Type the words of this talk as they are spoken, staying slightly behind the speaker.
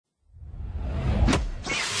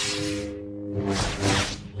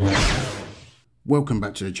Welcome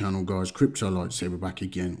back to the channel, guys. Crypto Lightsaber back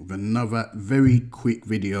again with another very quick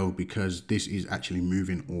video because this is actually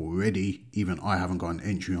moving already. Even I haven't got an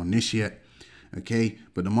entry on this yet. Okay,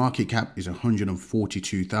 but the market cap is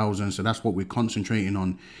 142,000, so that's what we're concentrating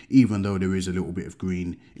on, even though there is a little bit of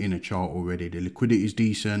green in the chart already. The liquidity is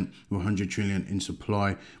decent with 100 trillion in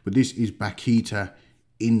supply, but this is bAkita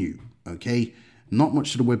Inu. Okay, not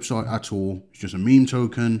much to the website at all. It's just a meme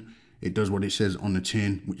token. It does what it says on the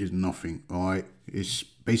tin, which is nothing. All right, it's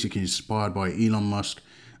basically inspired by Elon Musk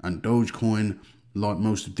and Dogecoin. Like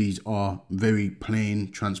most of these are very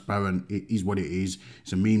plain, transparent. It is what it is.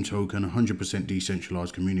 It's a meme token, 100%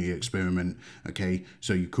 decentralized community experiment. Okay,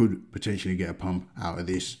 so you could potentially get a pump out of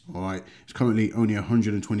this. All right, it's currently only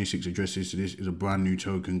 126 addresses. So this is a brand new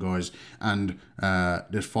token, guys. And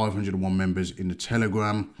there's 501 members in the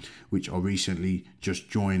Telegram, which I recently just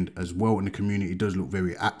joined as well. And the community does look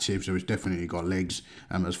very active, so it's definitely got legs.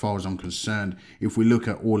 As far as I'm concerned, if we look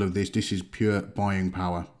at all of this, this is pure buying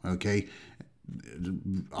power. Okay.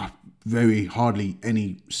 Very hardly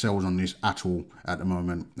any sells on this at all at the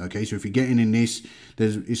moment. Okay, so if you're getting in this,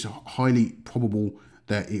 it's highly probable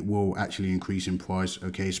that it will actually increase in price.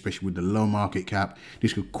 Okay, especially with the low market cap,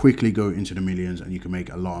 this could quickly go into the millions and you can make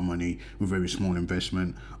a lot of money with very small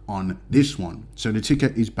investment on this one. So the ticker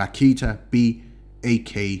is bAkita,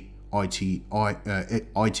 bAkita.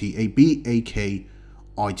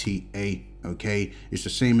 Okay, it's the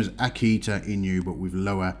same as Akita Inu, but with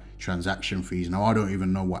lower transaction fees. Now, I don't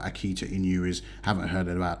even know what Akita Inu is. Haven't heard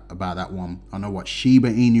about that one. I know what Shiba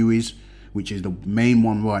Inu is, which is the main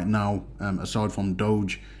one right now, aside from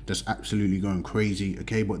Doge, that's absolutely going crazy.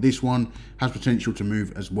 Okay, but this one has potential to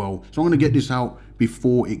move as well. So I'm going to get this out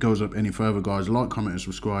before it goes up any further, guys. Like, comment, and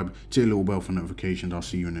subscribe. Hit the little bell for notifications. I'll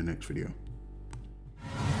see you in the next video.